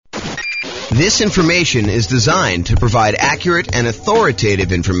This information is designed to provide accurate and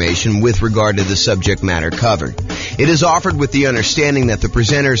authoritative information with regard to the subject matter covered. It is offered with the understanding that the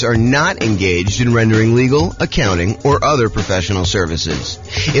presenters are not engaged in rendering legal, accounting, or other professional services.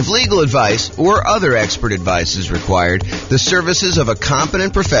 If legal advice or other expert advice is required, the services of a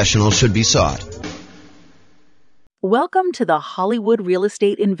competent professional should be sought. Welcome to the Hollywood Real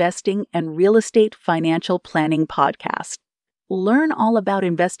Estate Investing and Real Estate Financial Planning Podcast. Learn all about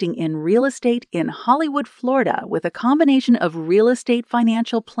investing in real estate in Hollywood, Florida, with a combination of real estate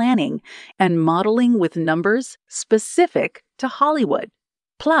financial planning and modeling with numbers specific to Hollywood,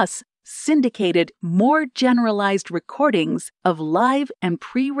 plus syndicated, more generalized recordings of live and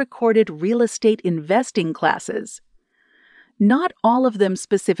pre-recorded real estate investing classes. Not all of them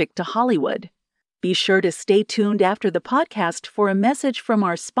specific to Hollywood. Be sure to stay tuned after the podcast for a message from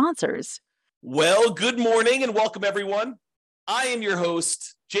our sponsors. Well, good morning and welcome, everyone. I am your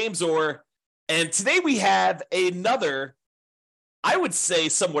host, James Orr, and today we have another, I would say,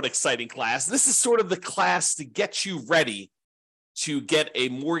 somewhat exciting class. This is sort of the class to get you ready to get a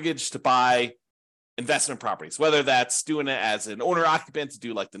mortgage to buy investment properties, whether that's doing it as an owner-occupant to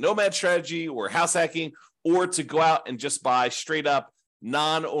do like the nomad strategy or house hacking, or to go out and just buy straight up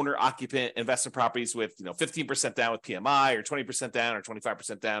non-owner occupant investment properties with 15% down with PMI, or 20% down, or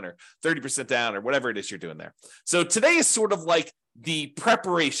 25% down, or 30% down, or whatever it is you're doing there. So today is sort of like the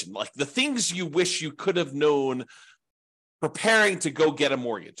preparation, like the things you wish you could have known preparing to go get a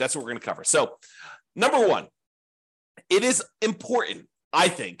mortgage. That's what we're going to cover. So number one, it is important, I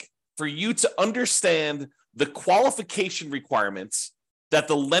think, for you to understand the qualification requirements that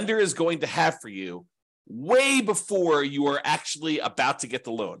the lender is going to have for you way before you are actually about to get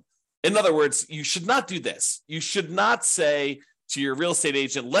the loan. In other words, you should not do this. You should not say to your real estate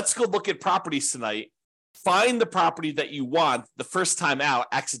agent, let's go look at properties tonight, find the property that you want the first time out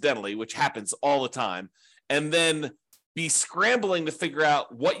accidentally, which happens all the time, and then be scrambling to figure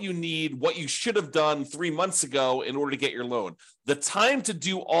out what you need, what you should have done 3 months ago in order to get your loan. The time to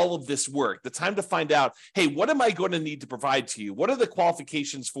do all of this work, the time to find out, hey, what am I going to need to provide to you? What are the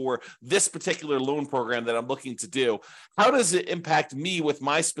qualifications for this particular loan program that I'm looking to do? How does it impact me with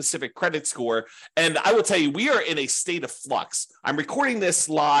my specific credit score? And I will tell you, we are in a state of flux. I'm recording this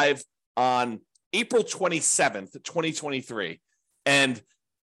live on April 27th, 2023. And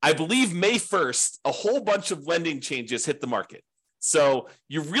I believe May 1st, a whole bunch of lending changes hit the market. So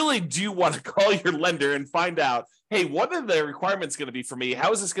you really do want to call your lender and find out, hey, what are the requirements going to be for me?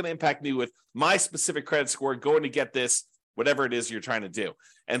 How is this going to impact me with my specific credit score going to get this, whatever it is you're trying to do?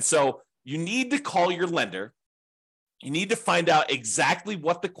 And so you need to call your lender. You need to find out exactly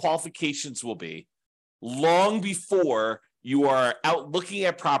what the qualifications will be long before you are out looking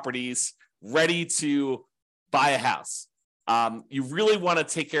at properties ready to buy a house. You really want to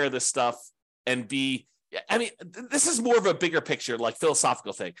take care of this stuff and this is more of a bigger picture, like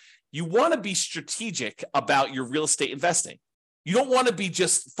philosophical thing. You want to be strategic about your real estate investing. You don't want to be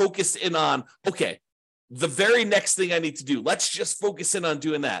just focused in on, okay, the very next thing I need to do, let's just focus in on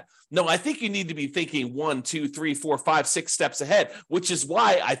doing that. No, I think you need to be thinking 1, 2, 3, 4, 5, 6 steps ahead, which is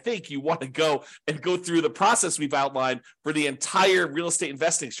why I think you want to go through the process we've outlined for the entire real estate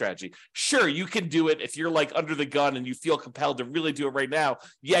investing strategy. Sure, you can do it if you're like under the gun and you feel compelled to really do it right now.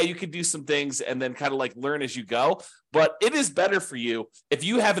 Yeah, you can do some things and then kind of like learn as you go. But it is better for you if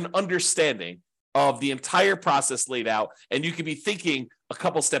you have an understanding of the entire process laid out and you can be thinking a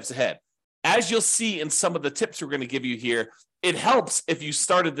couple steps ahead. As you'll see in some of the tips we're going to give you here, it helps if you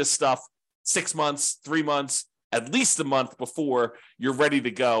started this stuff 6 months, 3 months, at least a month before you're ready to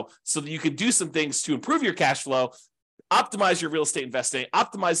go, so that you can do some things to improve your cash flow, optimize your real estate investing,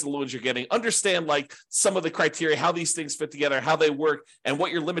 optimize the loans you're getting, understand like some of the criteria, how these things fit together, how they work, and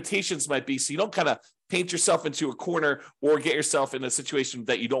what your limitations might be, so you don't kind of paint yourself into a corner or get yourself in a situation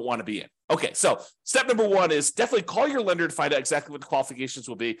that you don't want to be in. Okay, so step number one is definitely call your lender to find out exactly what the qualifications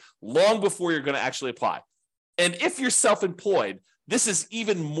will be long before you're going to actually apply. And if you're self-employed, this is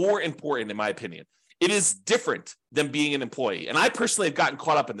even more important, in my opinion. It is different than being an employee. And I personally have gotten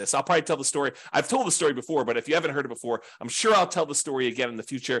caught up in this. I'll probably tell the story. I've told the story before, but if you haven't heard it before, I'm sure I'll tell the story again in the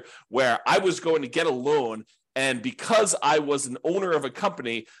future, where I was going to get a loan. And because I was an owner of a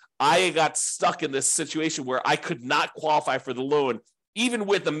company, I got stuck in this situation where I could not qualify for the loan, even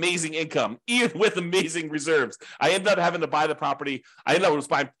with amazing income, even with amazing reserves. I ended up having to buy the property. I ended up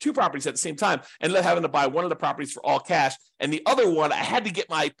buying 2 properties at the same time. I ended up having to buy one of the properties for all cash. And the other one, I had to get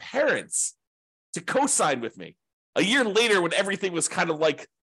my parents to co-sign with me. A year later, when everything was kind of like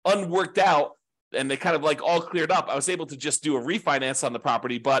unworked out and they kind of like all cleared up, I was able to just do a refinance on the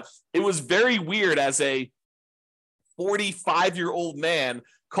property. But it was very weird as a 45-year-old man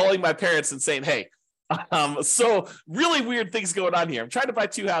calling my parents and saying, hey, so really weird things going on here. I'm trying to buy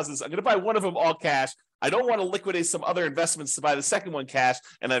 2 houses. I'm going to buy one of them all cash. I don't want to liquidate some other investments to buy the second one cash,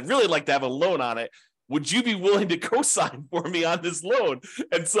 and I'd really like to have a loan on it. Would you be willing to co-sign for me on this loan?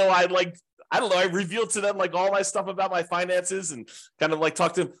 And so I revealed to them like all my stuff about my finances and kind of like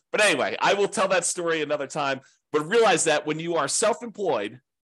talk to them. But anyway, I will tell that story another time. But realize that when you are self-employed,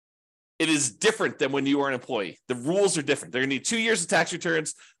 it is different than when you are an employee. The rules are different. They're going to need 2 years of tax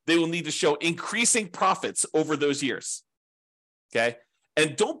returns. They will need to show increasing profits over those years. Okay.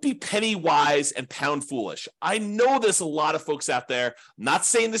 And don't be penny wise and pound foolish. I know there's a lot of folks out there, I'm not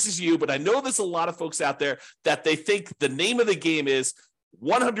saying this is you, but I know there's a lot of folks out there that they think the name of the game is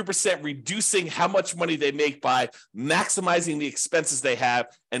 100% reducing how much money they make by maximizing the expenses they have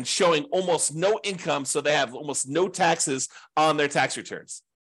and showing almost no income, so they have almost no taxes on their tax returns.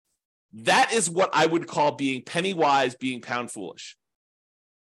 That is what I would call being penny wise, being pound foolish.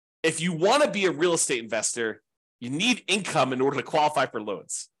 If you want to be a real estate investor, you need income in order to qualify for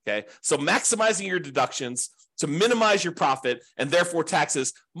loans, okay? So maximizing your deductions to minimize your profit and therefore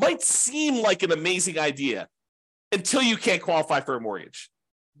taxes might seem like an amazing idea until you can't qualify for a mortgage.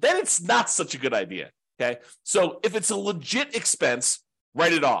 Then it's not such a good idea, okay? So if it's a legit expense,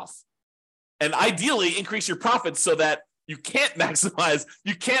 write it off. And ideally, increase your profits so that you can't maximize,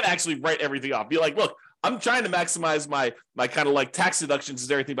 you can't actually write everything off. Be like, look, I'm trying to maximize my kind of like tax deductions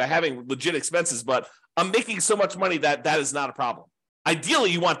and everything by having legit expenses, but I'm making so much money that is not a problem.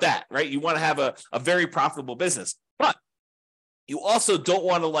 Ideally, you want that, right? You want to have a very profitable business, but you also don't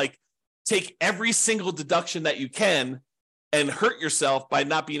want to like take every single deduction that you can and hurt yourself by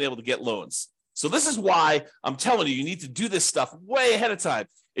not being able to get loans. So this is why I'm telling you, you need to do this stuff way ahead of time.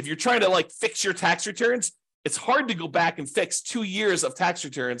 If you're trying to like fix your tax returns, it's hard to go back and fix 2 years of tax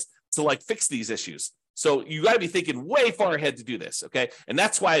returns to like fix these issues. So you got to be thinking way far ahead to do this, okay? And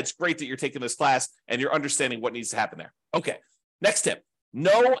that's why it's great that you're taking this class and you're understanding what needs to happen there. Okay, next tip,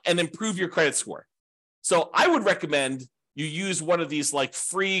 know and improve your credit score. So I would recommend you use one of these like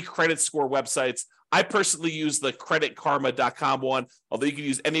free credit score websites. I personally use the creditkarma.com one, although you can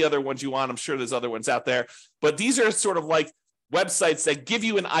use any other ones you want. I'm sure there's other ones out there. But these are sort of like websites that give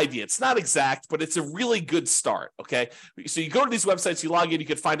you an idea. It's not exact, but it's a really good start, okay? So you go to these websites, you log in, you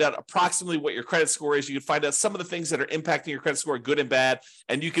can find out approximately what your credit score is. You can find out some of the things that are impacting your credit score, good and bad,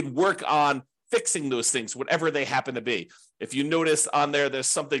 and you can work on fixing those things, whatever they happen to be. If you notice on there's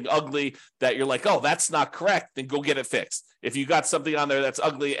something ugly that you're like, oh, that's not correct, then go get it fixed. If you got something on there that's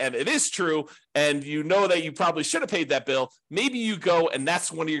ugly and it is true, and you know that you probably should have paid that bill, maybe you go and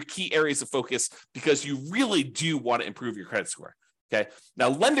that's one of your key areas of focus because you really do want to improve your credit score, okay? Now,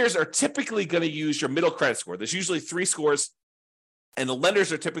 lenders are typically going to use your middle credit score. There's usually 3 scores. And the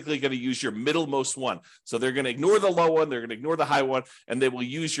lenders are typically going to use your middlemost one. So they're going to ignore the low one, they're going to ignore the high one, and they will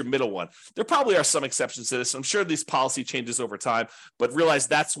use your middle one. There probably are some exceptions to this. I'm sure these policy changes over time, but realize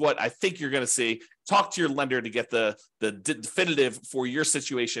that's what I think you're going to see. Talk to your lender to get the definitive for your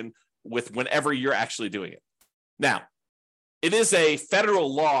situation with whenever you're actually doing it. Now, it is a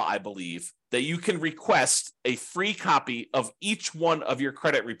federal law, I believe, that you can request a free copy of each one of your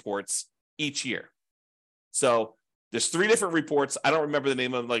credit reports each year. So there's 3 different reports. I don't remember the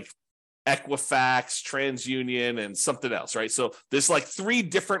name of them, like Equifax, TransUnion, and something else, right? So there's like 3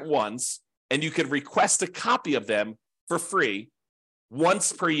 different ones, and you can request a copy of them for free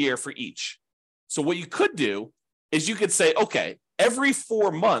once per year for each. So what you could do is you could say, okay, every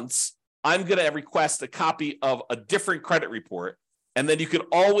 4 months, I'm going to request a copy of a different credit report, and then you could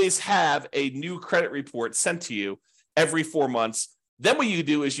always have a new credit report sent to you every 4 months. Then what you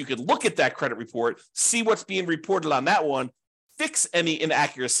do is you could look at that credit report, see what's being reported on that one, fix any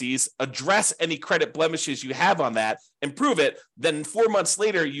inaccuracies, address any credit blemishes you have on that, improve it. Then 4 months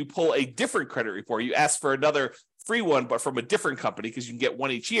later, you pull a different credit report. You ask for another free one, but from a different company because you can get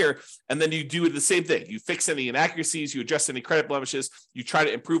one each year. And then you do the same thing. You fix any inaccuracies, you address any credit blemishes, you try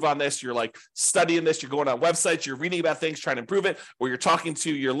to improve on this. You're like studying this, you're going on websites, you're reading about things, trying to improve it, or you're talking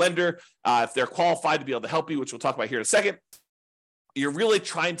to your lender if they're qualified to be able to help you, which we'll talk about here in a second. You're really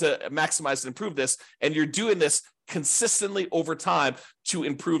trying to maximize and improve this, and you're doing this consistently over time to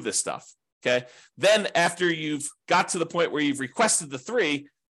improve this stuff, okay? Then after you've got to the point where you've requested the 3,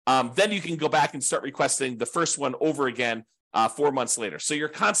 then you can go back and start requesting the first one over again 4 months later. So you're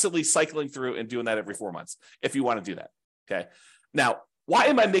constantly cycling through and doing that every 4 months if you want to do that, okay? Now, why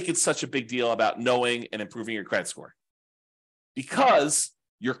am I making such a big deal about knowing and improving your credit score? Because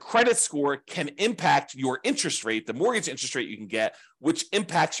your credit score can impact your interest rate, the mortgage interest rate you can get, which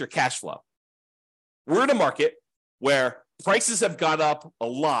impacts your cash flow. We're in a market where prices have gone up a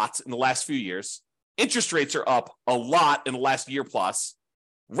lot in the last few years. Interest rates are up a lot in the last year plus.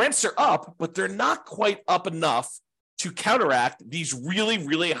 Rents are up, but they're not quite up enough to counteract these really,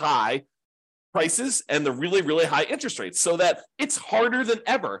 really high prices and the really, really high interest rates, so that it's harder than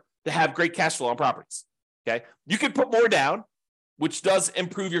ever to have great cash flow on properties. Okay. You can put more down, which does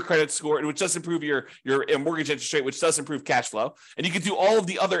improve your credit score, and which does improve your mortgage interest rate, which does improve cash flow. And you can do all of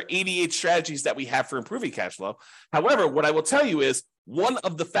the other 88 strategies that we have for improving cash flow. However, what I will tell you is one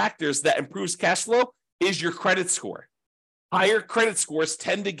of the factors that improves cash flow is your credit score. Higher credit scores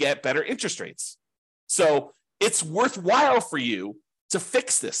tend to get better interest rates. So it's worthwhile for you to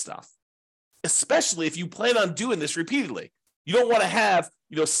fix this stuff, especially if you plan on doing this repeatedly. You don't want to have,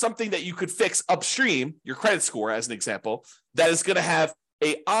 something that you could fix upstream, your credit score, as an example, that is going to have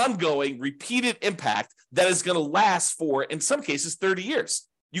an ongoing, repeated impact that is going to last for, in some cases, 30 years.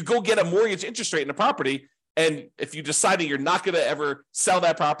 You go get a mortgage interest rate in a property, and if you decide that you're not going to ever sell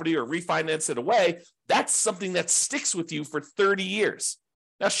that property or refinance it away, that's something that sticks with you for 30 years.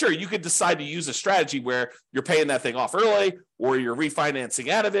 Now, sure, you could decide to use a strategy where you're paying that thing off early, or you're refinancing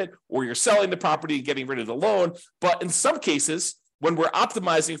out of it, or you're selling the property and getting rid of the loan. But in some cases, when we're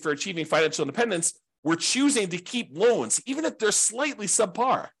optimizing for achieving financial independence, we're choosing to keep loans, even if they're slightly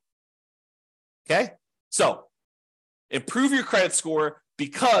subpar. Okay? So improve your credit score,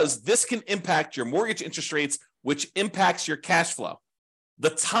 because this can impact your mortgage interest rates, which impacts your cash flow. The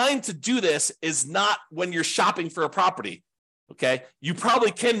time to do this is not when you're shopping for a property. Okay, you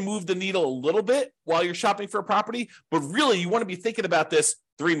probably can move the needle a little bit while you're shopping for a property, but really you want to be thinking about this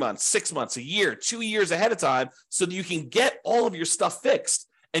 3 months, 6 months, a year, 2 years ahead of time, so that you can get all of your stuff fixed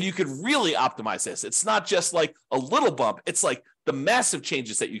and you can really optimize this. It's not just like a little bump, it's like the massive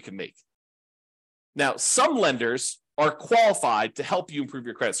changes that you can make. Now, some lenders are qualified to help you improve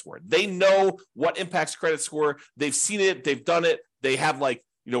your credit score. They know what impacts credit score. They've seen it, they've done it. They have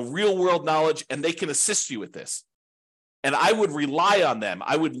real world knowledge, and they can assist you with this. And I would rely on them.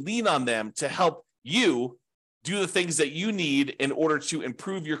 I would lean on them to help you do the things that you need in order to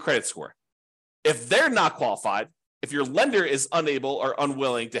improve your credit score. If they're not qualified, if your lender is unable or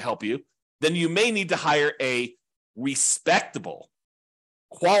unwilling to help you, then you may need to hire a respectable,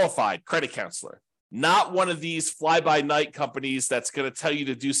 qualified credit counselor, not one of these fly-by-night companies that's going to tell you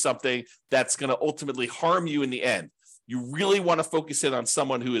to do something that's going to ultimately harm you in the end. You really want to focus in on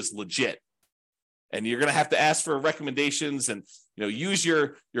someone who is legit. And you're going to have to ask for recommendations and use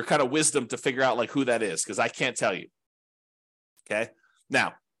your kind of wisdom to figure out who that is, because I can't tell you. Okay.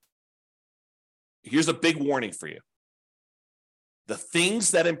 Now, here's a big warning for you. The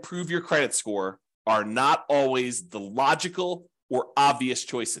things that improve your credit score are not always the logical or obvious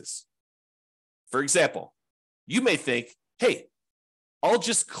choices. For example, you may think, hey, I'll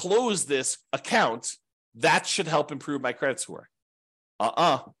just close this account. That should help improve my credit score.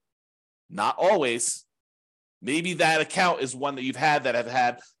 Not always. Maybe that account is one that you've had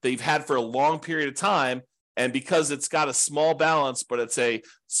for a long period of time, and because it's got a small balance, but it's a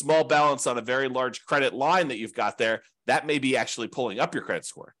small balance on a very large credit line that you've got there, that may be actually pulling up your credit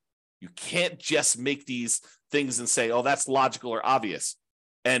score. You can't just make these things and say, oh, that's logical or obvious.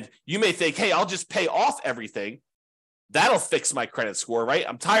 And you may think, hey, I'll just pay off everything. That'll fix my credit score, right?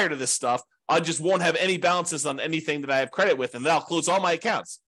 I'm tired of this stuff. I just won't have any balances on anything that I have credit with, and then I'll close all my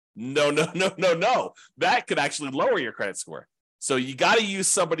accounts. No. That could actually lower your credit score. So you got to use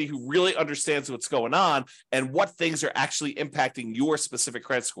somebody who really understands what's going on and what things are actually impacting your specific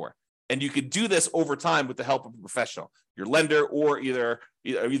credit score. And you could do this over time with the help of a professional, your lender, or either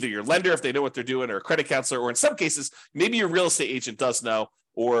your lender if they know what they're doing, or a credit counselor, or in some cases, maybe your real estate agent does know,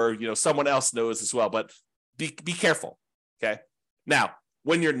 or someone else knows as well. But be careful. Okay. Now,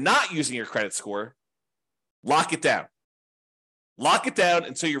 when you're not using your credit score, lock it down. Lock it down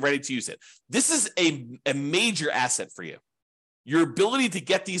until you're ready to use it. This is a major asset for you. Your ability to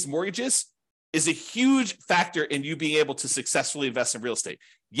get these mortgages is a huge factor in you being able to successfully invest in real estate.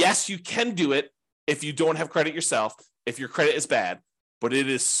 Yes, you can do it if you don't have credit yourself, if your credit is bad, but it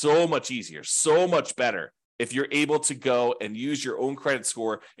is so much easier, so much better if you're able to go and use your own credit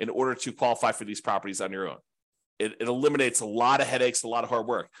score in order to qualify for these properties on your own. It eliminates a lot of headaches, a lot of hard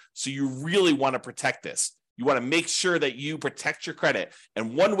work. So you really want to protect this. You want to make sure that you protect your credit.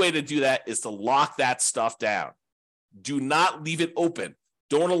 And one way to do that is to lock that stuff down. Do not leave it open.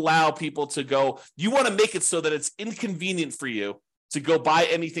 Don't allow people to go. You want to make it so that it's inconvenient for you to go buy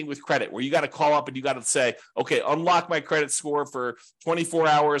anything with credit, where you got to call up and you got to say, okay, unlock my credit score for 24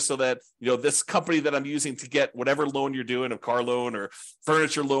 hours so that, this company that I'm using to get whatever loan you're doing, a car loan or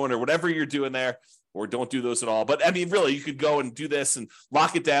furniture loan or whatever you're doing there, or don't do those at all. But I mean, really, you could go and do this and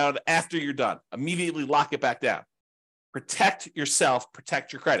lock it down after you're done. Immediately lock it back down. Protect yourself,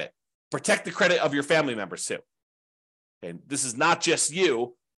 protect your credit, protect the credit of your family members too. And this is not just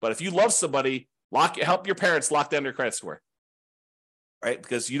you, But if you love somebody, help your parents lock down their credit score, right?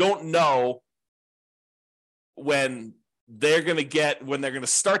 Because you don't know when they're going to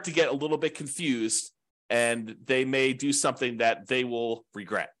start to get a little bit confused, and they may do something that they will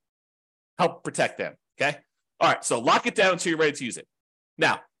regret. Help protect them, okay? All right, so lock it down until you're ready to use it.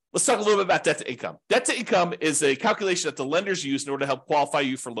 Now, let's talk a little bit about debt to income. Debt to income is a calculation that the lenders use in order to help qualify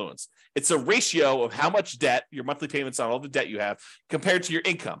you for loans. It's a ratio of how much debt, your monthly payments on all the debt you have, compared to your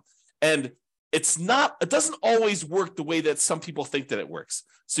income. And it doesn't always work the way that some people think that it works.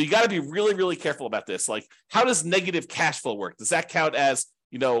 So you got to be really, really careful about this. Like, how does negative cash flow work? Does that count as,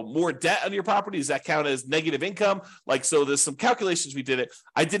 more debt on your property? Does that count as negative income? So there's some calculations we did it.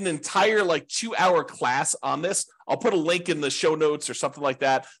 I did an entire 2-hour class on this. I'll put a link in the show notes or something like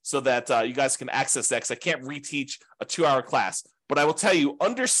that so that you guys can access that, because I can't reteach a 2-hour class. But I will tell you,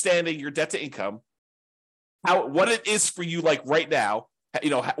 understanding your debt to income, what it is for you right now,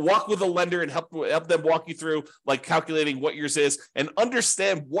 walk with a lender and help them walk you through calculating what yours is, and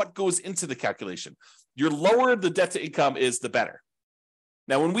understand what goes into the calculation. Your lower the debt to income is, the better.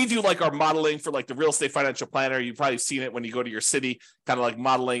 Now, when we do our modeling for the real estate financial planner, you've probably seen it when you go to your city, kind of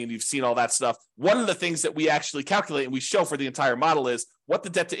modeling, and you've seen all that stuff. One of the things that we actually calculate and we show for the entire model is what the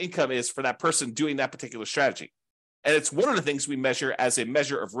debt to income is for that person doing that particular strategy. And it's one of the things we measure as a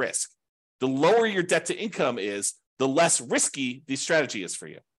measure of risk. The lower your debt to income is, the less risky the strategy is for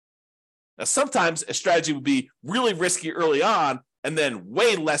you. Now, sometimes a strategy would be really risky early on and then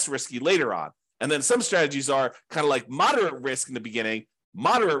way less risky later on. And then some strategies are kind of moderate risk in the beginning,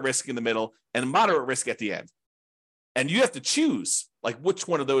 moderate risk in the middle, and moderate risk at the end. And you have to choose which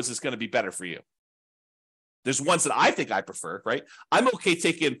one of those is going to be better for you. There's ones that I think I prefer, right? I'm okay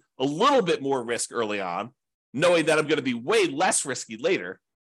taking a little bit more risk early on, knowing that I'm going to be way less risky later.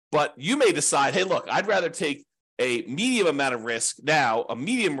 But you may decide, hey, look, I'd rather take a medium amount of risk now, a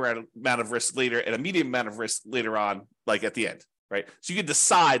medium amount of risk later, and a medium amount of risk later on, at the end, right? So you can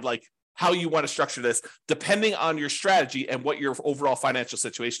decide how you want to structure this depending on your strategy and what your overall financial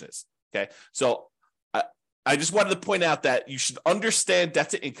situation is, okay? So I just wanted to point out that you should understand debt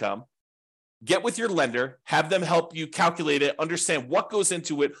to income, get with your lender, have them help you calculate it, understand what goes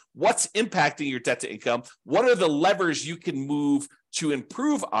into it, what's impacting your debt to income, what are the levers you can move to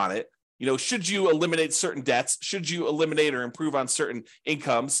improve on it. Should you eliminate certain debts? Should you eliminate or improve on certain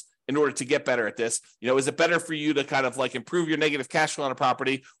incomes in order to get better at this? Is it better for you to kind of improve your negative cash flow on a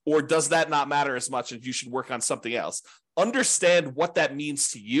property, or does that not matter as much and you should work on something else? Understand what that means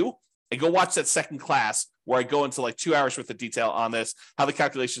to you, and go watch that second class where I go into 2 hours worth of detail on this, how the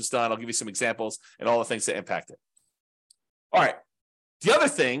calculation is done. I'll give you some examples and all the things that impact it. All right. The other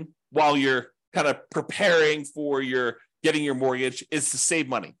thing, while you're kind of preparing for getting your mortgage, is to save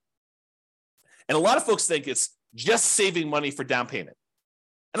money. And a lot of folks think it's just saving money for down payment.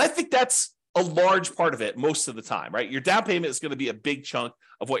 And I think that's a large part of it most of the time, right? Your down payment is going to be a big chunk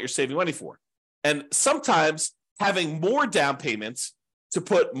of what you're saving money for. And sometimes having more down payments to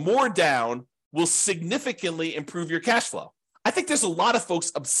put more down will significantly improve your cash flow. I think there's a lot of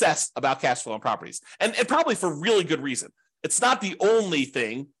folks obsessed about cash flow on properties, and probably for really good reason. It's not the only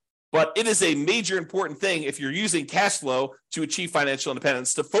thing, but it is a major important thing if you're using cash flow to achieve financial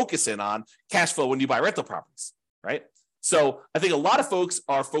independence, to focus in on cash flow when you buy rental properties, right? So I think a lot of folks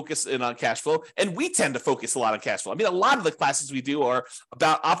are focused in on cash flow, and we tend to focus a lot on cash flow. I mean, a lot of the classes we do are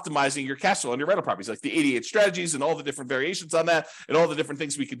about optimizing your cash flow on your rental properties, like the 88 strategies and all the different variations on that and all the different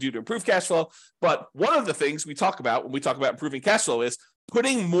things we could do to improve cash flow. But one of the things we talk about when we talk about improving cash flow is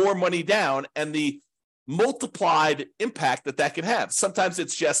putting more money down and the multiplied impact that can have. Sometimes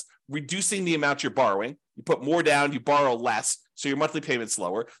it's just reducing the amount you're borrowing. You put more down, you borrow less, so your monthly payment's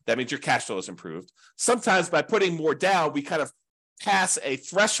lower. That means your cash flow is improved. Sometimes by putting more down, we kind of pass a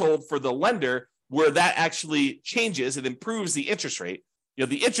threshold for the lender where that actually changes and improves the interest rate.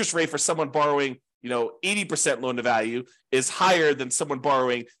 The interest rate for someone borrowing 80% loan to value is higher than someone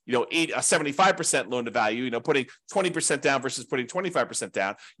borrowing, a 75% loan to value, putting 20% down versus putting 25%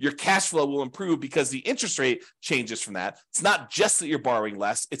 down. Your cash flow will improve because the interest rate changes from that. It's not just that you're borrowing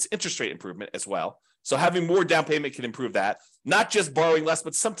less, it's interest rate improvement as well. So having more down payment can improve that. Not just borrowing less,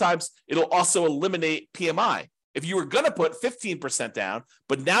 but sometimes it'll also eliminate PMI. If you were going to put 15% down,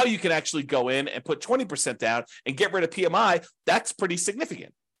 but now you can actually go in and put 20% down and get rid of PMI, that's pretty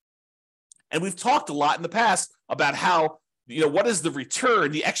significant. And we've talked a lot in the past about how, what is the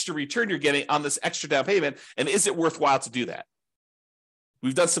return, the extra return you're getting on this extra down payment, and is it worthwhile to do that?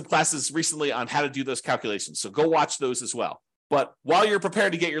 We've done some classes recently on how to do those calculations, so go watch those as well. But while you're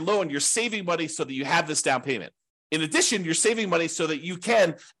preparing to get your loan, you're saving money so that you have this down payment. In addition, you're saving money so that you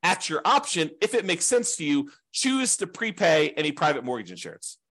can, at your option, if it makes sense to you, choose to prepay any private mortgage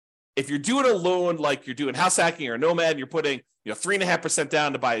insurance. if you're doing a loan like you're doing house hacking or Nomad, and you're putting 3.5%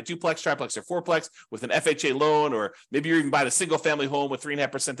 down to buy a duplex, triplex, or fourplex with an FHA loan, or maybe you're even buying a single family home with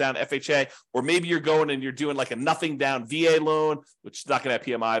 3.5% down FHA, or maybe you're going and you're doing like a nothing down VA loan, which is not going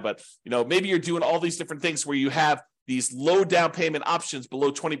to have PMI, but maybe you're doing all these different things where you have these low down payment options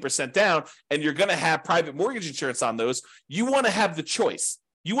below 20% down, and you're going to have private mortgage insurance on those. You want to have the choice.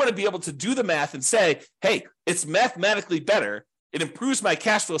 You want to be able to do the math and say, hey, it's mathematically better. It improves my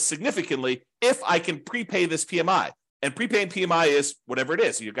cash flow significantly if I can prepay this PMI. And prepaying PMI is whatever it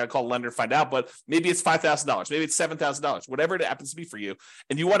is. You've got to call a lender and find out, but maybe it's $5,000, maybe it's $7,000, whatever it happens to be for you.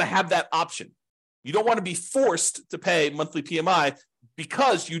 And you want to have that option. You don't want to be forced to pay monthly PMI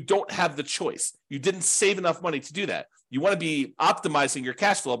because you don't have the choice. You didn't save enough money to do that. You want to be optimizing your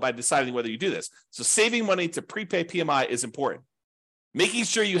cash flow by deciding whether you do this. So saving money to prepay PMI is important. Making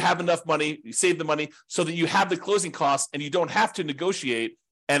sure you have enough money, you save the money so that you have the closing costs and you don't have to negotiate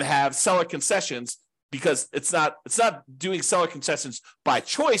and have seller concessions, because it's not doing seller concessions by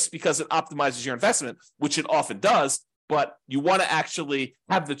choice because it optimizes your investment, which it often does, but you want to actually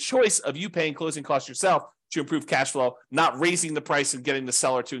have the choice of you paying closing costs yourself to improve cash flow, not raising the price and getting the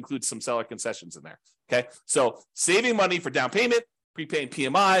seller to include some seller concessions in there. Okay, so saving money for down payment, prepaying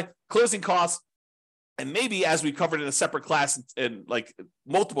PMI, closing costs, and maybe, as we covered in a separate class and like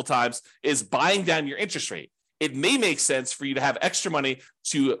multiple times, is buying down your interest rate. It may make sense for you to have extra money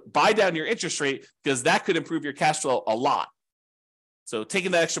to buy down your interest rate because that could improve your cash flow a lot. So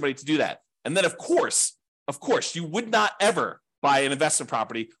taking that extra money to do that. And then, of course, you would not ever buy an investment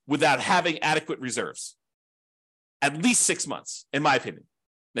property without having adequate reserves. At least 6 months, in my opinion.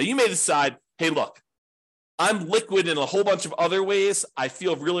 Now, you may decide, hey, look, I'm liquid in a whole bunch of other ways. I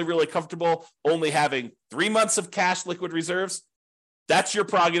feel really, really comfortable only having 3 months of cash liquid reserves. That's your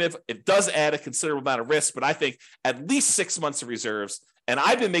prerogative. It does add a considerable amount of risk, but I think at least 6 months of reserves. And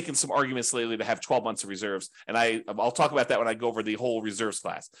I've been making some arguments lately to have 12 months of reserves. And I'll talk about that when I go over the whole reserves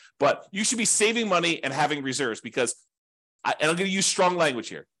class. But you should be saving money and having reserves because, and I'm going to use strong language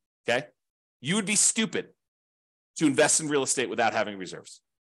here, okay? You would be stupid to invest in real estate without having reserves,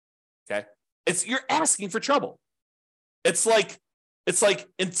 okay? You're asking for trouble. It's like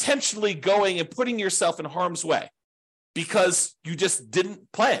intentionally going and putting yourself in harm's way because you just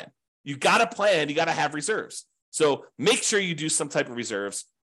didn't plan. You got to plan. You got to have reserves. So make sure you do some type of reserves.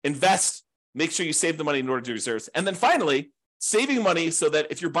 Invest. Make sure you save the money in order to do reserves. And then finally, saving money so that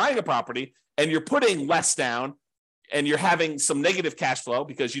if you're buying a property and you're putting less down and you're having some negative cash flow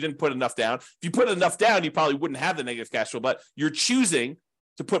because you didn't put enough down. If you put enough down, you probably wouldn't have the negative cash flow, but you're choosing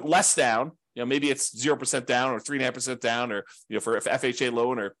to put less down. Maybe it's 0% down or 3.5% down, or for an FHA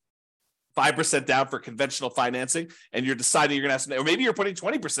loan, or 5% down for conventional financing, and you're deciding you're going to have some, or maybe you're putting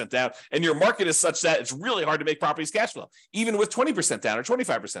 20% down, and your market is such that it's really hard to make properties cash flow, even with 20% down or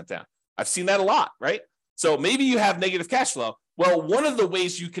 25% down. I've seen that a lot, right? So maybe you have negative cash flow. Well, one of the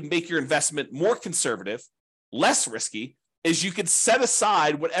ways you can make your investment more conservative, less risky, is you can set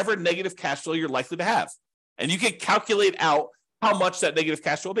aside whatever negative cash flow you're likely to have, and you can calculate out how much that negative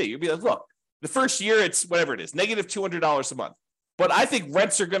cash flow will be. You'll be like, look, the first year, it's whatever it is, negative $200 a month. But I think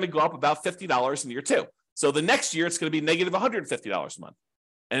rents are going to go up about $50 in year two. So the next year, it's going to be negative $150 a month.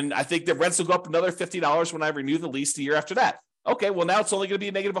 And I think the rents will go up another $50 when I renew the lease the year after that. Okay, well, now it's only going to be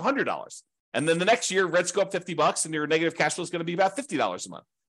a negative $100. And then the next year, rents go up $50 and your negative cash flow is going to be about $50 a month.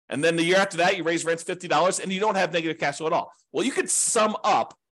 And then the year after that, you raise rents $50 and you don't have negative cash flow at all. Well, you could sum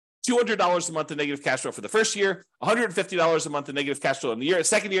up $200 a month in negative cash flow for the first year, $150 a month in negative cash flow in the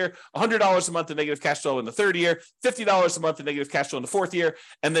second year, $100 a month in negative cash flow in the third year, $50 a month in negative cash flow in the fourth year,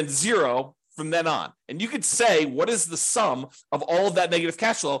 and then zero from then on. And you could say, what is the sum of all of that negative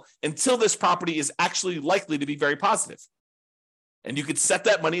cash flow until this property is actually likely to be very positive? And you could set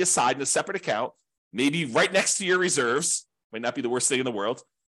that money aside in a separate account, maybe right next to your reserves, might not be the worst thing in the world,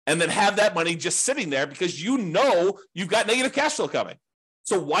 and then have that money just sitting there because you know you've got negative cash flow coming.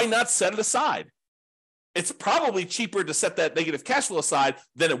 So why not set it aside? It's probably cheaper to set that negative cash flow aside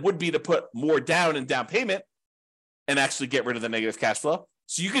than it would be to put more down in down payment and actually get rid of the negative cash flow.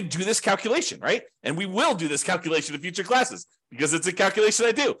 So you could do this calculation, right? And we will do this calculation in future classes because it's a calculation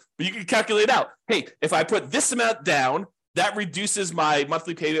I do. But you can calculate out, hey, if I put this amount down, that reduces my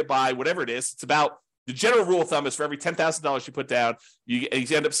monthly payment by whatever it is. It's about, the general rule of thumb is for every $10,000 you put down, you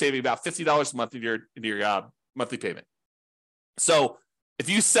end up saving about $50 a month in your monthly payment. So if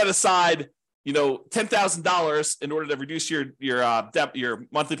you set aside, $10,000 in order to reduce your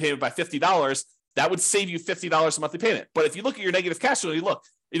monthly payment by $50, that would save you $50 a monthly payment. But if you look at your negative cash flow,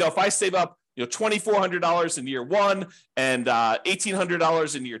 if I save up $2,400 in year one, and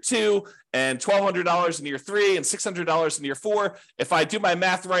 $1,800 in year two, and $1,200 in year three, and $600 in year four. If I do my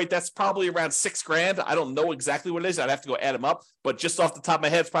math right, that's probably around $6,000. I don't know exactly what it is. I'd have to go add them up, but just off the top of my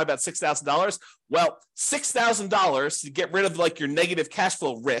head, it's probably about $6,000. Well, $6,000 to get rid of like your negative cash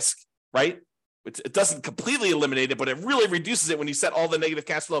flow risk, right? It doesn't completely eliminate it, but it really reduces it when you set all the negative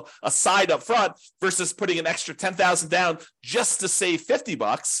cash flow aside up front versus putting an extra $10,000 down just to save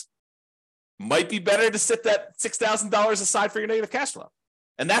 $50. Might be better to set that $6,000 aside for your negative cash flow.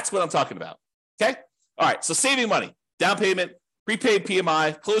 And that's what I'm talking about. Okay. All right. So saving money, down payment, prepaid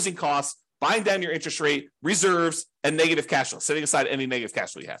PMI, closing costs, buying down your interest rate, reserves, and negative cash flow, setting aside any negative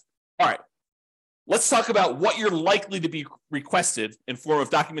cash flow you have. All right. Let's talk about what you're likely to be requested in form of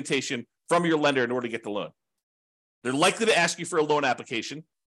documentation from your lender in order to get the loan. They're likely to ask you for a loan application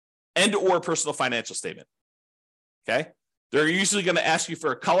and or a personal financial statement. Okay. They're usually going to ask you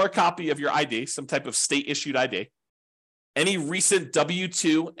for a color copy of your ID, some type of state-issued ID, any recent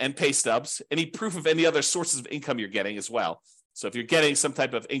W-2 and pay stubs, any proof of any other sources of income you're getting as well. So if you're getting some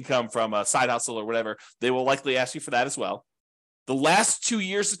type of income from a side hustle or whatever, they will likely ask you for that as well. The last 2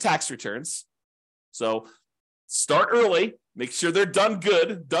 years of tax returns. So start early, make sure they're done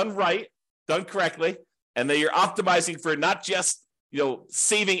good, done right, done correctly, and that you're optimizing for not just,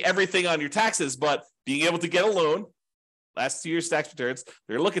 saving everything on your taxes, but being able to get a loan. Last 2 years tax returns,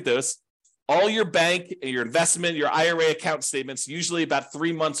 they're going to look at those. All your bank, your investment, your IRA account statements, usually about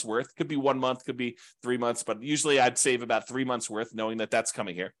 3 months worth. Could be 1 month, could be 3 months, but usually I'd save about 3 months worth knowing that that's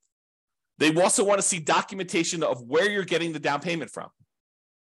coming here. They also want to see documentation of where you're getting the down payment from.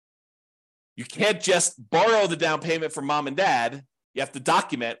 You can't just borrow the down payment from mom and dad. You have to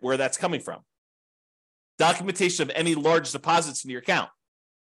document where that's coming from. Documentation of any large deposits in your account.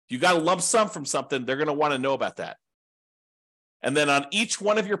 If you got a lump sum from something, they're going to want to know about that. And then on each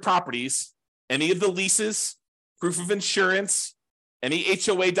one of your properties, any of the leases, proof of insurance, any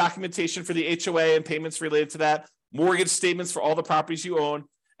HOA documentation for the HOA and payments related to that, mortgage statements for all the properties you own.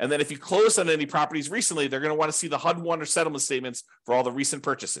 And then if you closed on any properties recently, they're going to want to see the HUD-1 or settlement statements for all the recent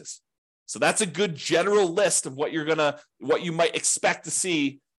purchases. So that's a good general list of what you might expect to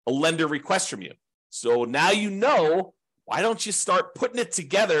see a lender request from you. So now why don't you start putting it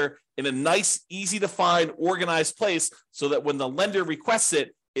together in a nice, easy to find, organized place so that when the lender requests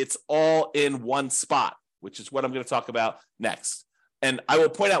it, it's all in one spot, which is what I'm going to talk about next. And I will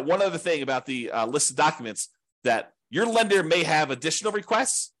point out one other thing about the list of documents, that your lender may have additional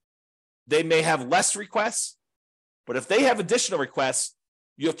requests. They may have less requests, but if they have additional requests,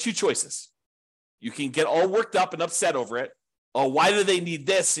 you have two choices. You can get all worked up and upset over it. Oh, why do they need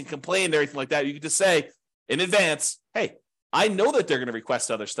this, and complain and everything like that? You can just say in advance, hey, I know that they're going to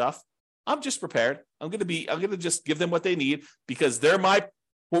request other stuff. I'm just prepared. I'm going to just give them what they need because they're my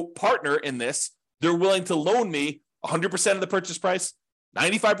partner in this. They're willing to loan me 100% of the purchase price,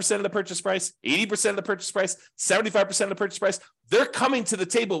 95% of the purchase price, 80% of the purchase price, 75% of the purchase price. They're coming to the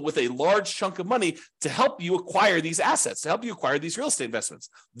table with a large chunk of money to help you acquire these assets, to help you acquire these real estate investments.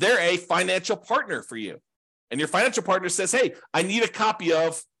 They're a financial partner for you. And your financial partner says, hey, I need a copy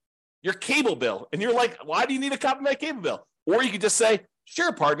of your cable bill. And you're like, why do you need a copy of my cable bill? Or you could just say,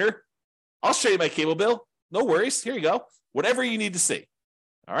 sure, partner, I'll show you my cable bill. No worries. Here you go. Whatever you need to see.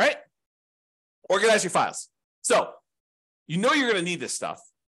 All right. Organize your files. So you're going to need this stuff.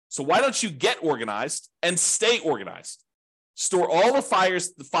 So why don't you get organized and stay organized? Store all the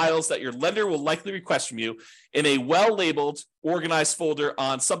files that your lender will likely request from you in a well-labeled, organized folder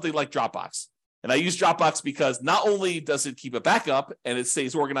on something like Dropbox. And I use Dropbox because not only does it keep a backup and it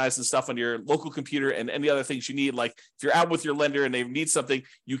stays organized and stuff on your local computer and any other things you need, like if you're out with your lender and they need something,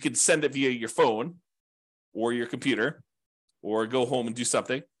 you can send it via your phone or your computer or go home and do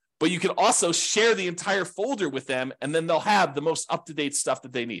something. But you can also share the entire folder with them, and then they'll have the most up-to-date stuff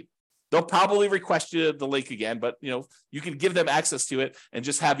that they need. They'll probably request you the link again, but you can give them access to it and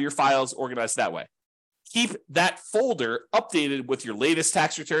just have your files organized that way. Keep that folder updated with your latest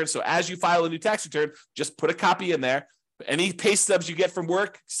tax return. So as you file a new tax return, just put a copy in there. Any pay stubs you get from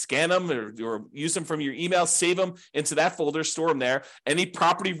work, scan them or use them from your email, save them into that folder, store them there. Any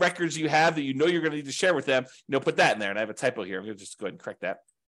property records you have that you're going to need to share with them, put that in there. And I have a typo here. I'm going to just go ahead and correct that.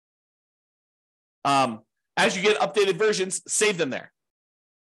 As you get updated versions, save them there.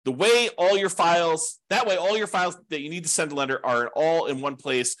 That way all your files that you need to send to lender are all in one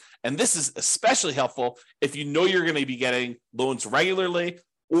place. And this is especially helpful if you're going to be getting loans regularly,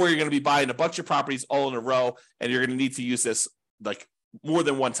 or you're going to be buying a bunch of properties all in a row, and you're going to need to use this like more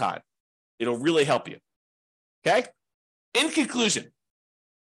than one time. It'll really help you. Okay? In conclusion,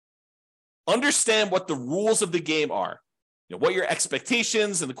 understand what the rules of the game are. what your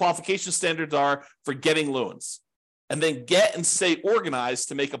expectations and the qualification standards are for getting loans. And then get and stay organized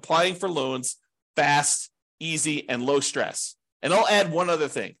to make applying for loans fast, easy, and low stress. And I'll add one other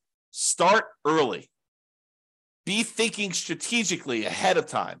thing. Start early. Be thinking strategically ahead of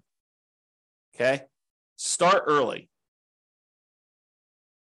time. Okay? Start early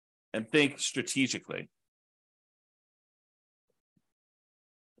and think strategically.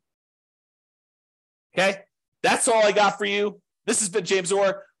 Okay? That's all I got for you. This has been James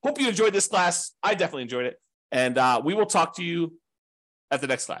Orr. Hope you enjoyed this class. I definitely enjoyed it. And we will talk to you at the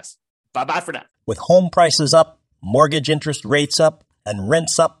next class. Bye-bye for now. With home prices up, mortgage interest rates up, and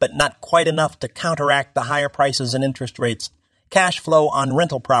rents up but not quite enough to counteract the higher prices and interest rates, cash flow on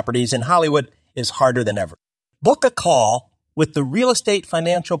rental properties in Hollywood is harder than ever. Book a call with the Real Estate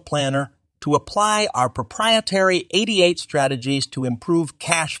Financial Planner to apply our proprietary 88 strategies to improve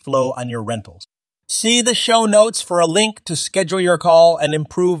cash flow on your rentals. See the show notes for a link to schedule your call and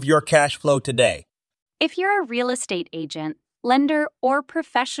improve your cash flow today. If you're a real estate agent, lender, or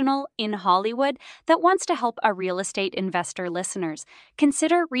professional in Hollywood that wants to help our real estate investor listeners,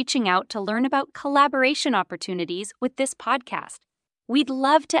 consider reaching out to learn about collaboration opportunities with this podcast. We'd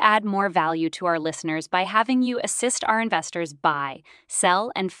love to add more value to our listeners by having you assist our investors buy,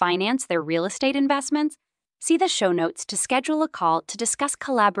 sell, and finance their real estate investments. See the show notes to schedule a call to discuss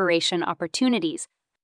collaboration opportunities.